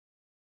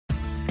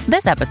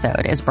This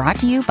episode is brought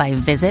to you by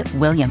Visit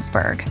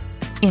Williamsburg.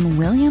 In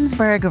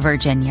Williamsburg,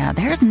 Virginia,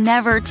 there's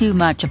never too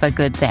much of a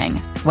good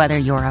thing. Whether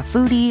you're a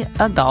foodie,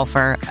 a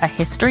golfer, a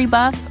history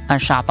buff, a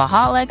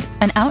shopaholic,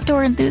 an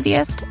outdoor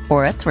enthusiast,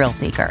 or a thrill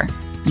seeker,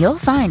 you'll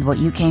find what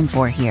you came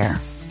for here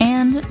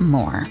and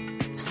more.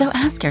 So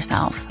ask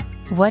yourself,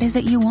 what is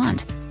it you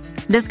want?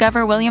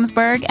 Discover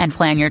Williamsburg and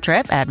plan your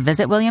trip at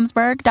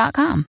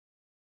visitwilliamsburg.com.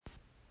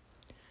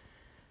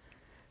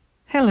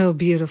 Hello,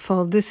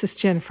 beautiful. This is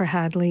Jennifer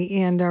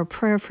Hadley, and our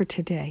prayer for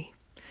today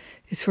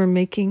is for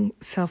making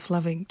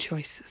self-loving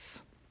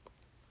choices.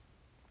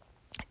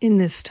 In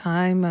this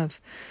time of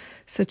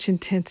such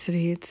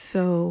intensity, it's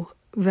so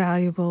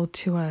valuable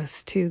to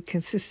us to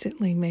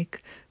consistently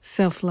make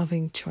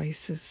self-loving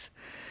choices.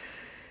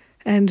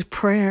 And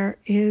prayer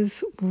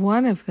is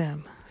one of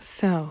them.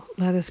 So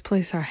let us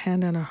place our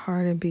hand on our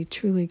heart and be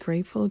truly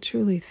grateful,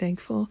 truly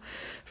thankful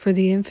for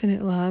the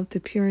infinite love, the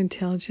pure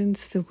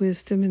intelligence, the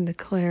wisdom, and the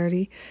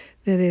clarity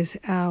that is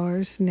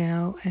ours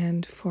now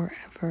and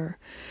forever.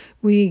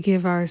 We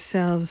give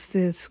ourselves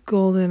this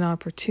golden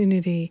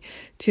opportunity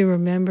to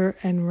remember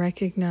and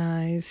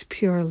recognize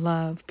pure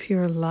love,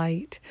 pure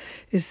light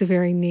is the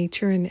very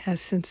nature and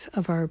essence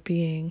of our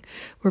being.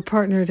 We're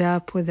partnered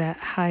up with that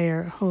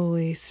higher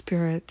Holy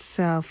Spirit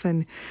self,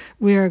 and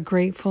we are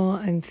grateful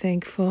and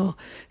thankful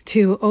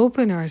to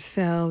open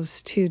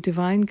ourselves to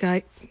divine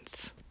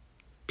guidance,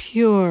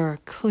 pure,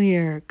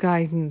 clear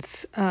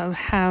guidance of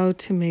how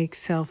to make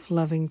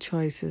self-loving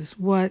choices.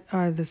 What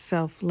are the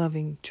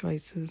self-loving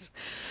choices?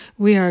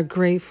 We are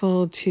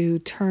grateful to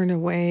turn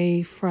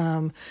away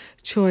from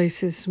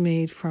choices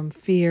made from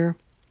fear,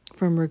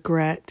 from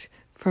regret,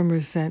 from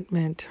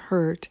resentment,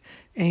 hurt,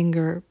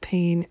 anger,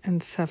 pain,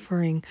 and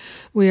suffering.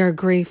 We are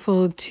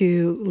grateful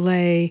to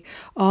lay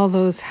all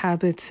those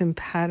habits and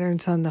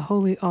patterns on the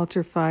holy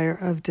altar fire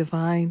of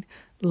divine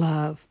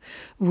love.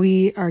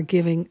 We are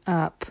giving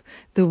up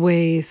the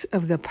ways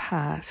of the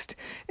past,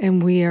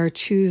 and we are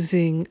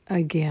choosing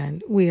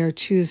again. We are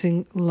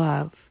choosing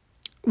love.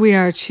 We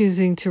are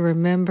choosing to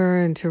remember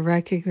and to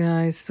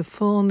recognize the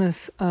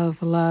fullness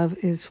of love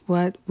is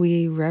what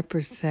we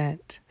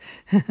represent.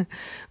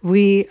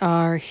 We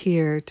are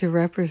here to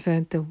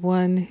represent the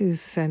one who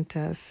sent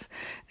us,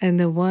 and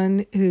the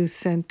one who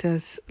sent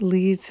us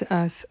leads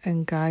us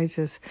and guides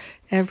us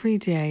every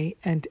day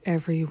and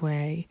every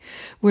way.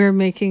 We're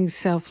making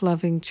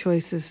self-loving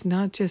choices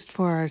not just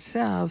for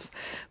ourselves,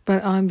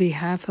 but on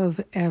behalf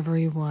of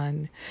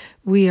everyone.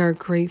 We are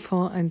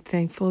grateful and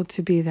thankful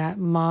to be that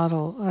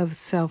model of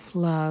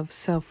self-love,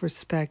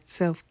 self-respect,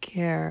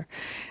 self-care,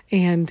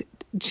 and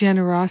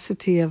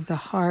generosity of the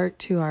heart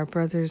to our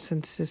brothers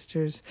and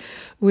sisters.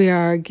 We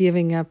are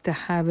giving up the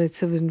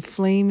habits of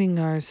inflaming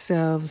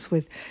ourselves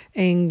with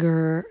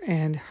anger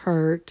and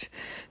hurt,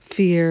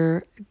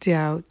 fear,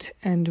 doubt,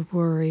 and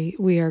worry.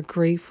 We are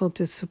grateful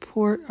to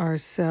support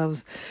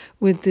ourselves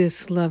with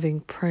this loving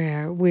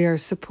prayer. We are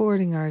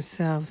supporting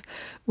ourselves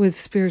with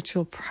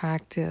spiritual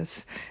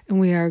practice, and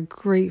we are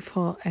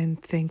grateful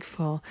and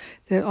thankful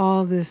that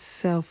all this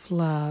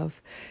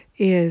self-love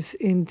is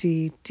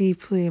indeed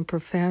deeply and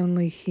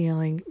profoundly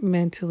healing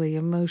mentally,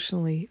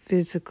 emotionally,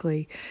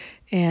 physically,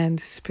 and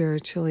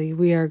spiritually.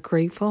 We are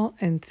grateful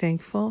and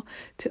thankful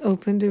to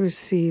open to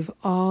receive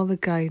all the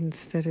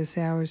guidance that is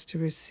ours to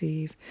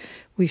receive.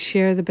 We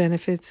share the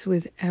benefits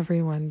with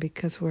everyone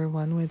because we're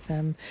one with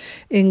them.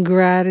 In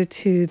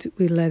gratitude,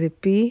 we let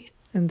it be,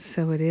 and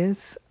so it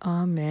is.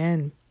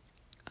 Amen.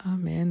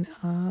 Amen.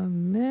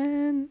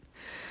 Amen.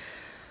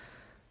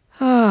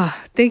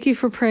 Thank you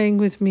for praying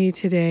with me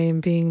today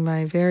and being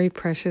my very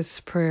precious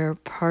prayer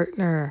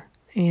partner.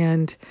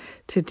 And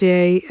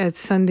today at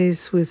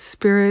Sundays with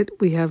Spirit,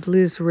 we have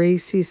Liz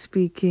Racy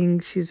speaking.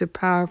 She's a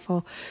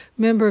powerful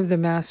member of the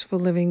Masterful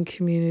Living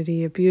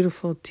community, a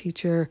beautiful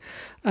teacher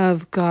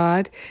of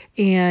God.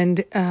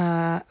 And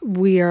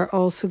we are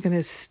also going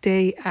to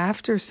stay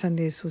after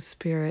Sundays with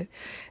Spirit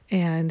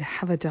and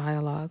have a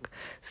dialogue.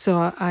 So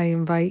I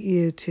invite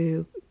you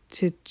to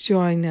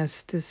join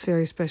us this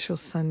very special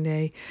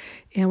Sunday,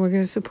 and we're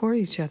going to support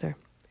each other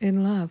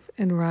in love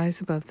and rise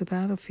above the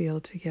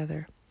battlefield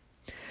together.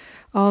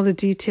 All the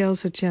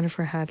details at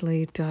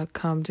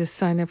jenniferhadley.com. Just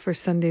sign up for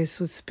Sundays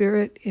with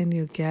Spirit, and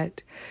you'll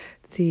get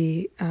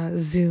the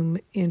Zoom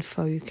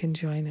info. You can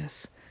join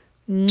us.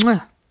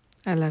 Mwah!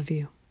 I love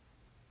you.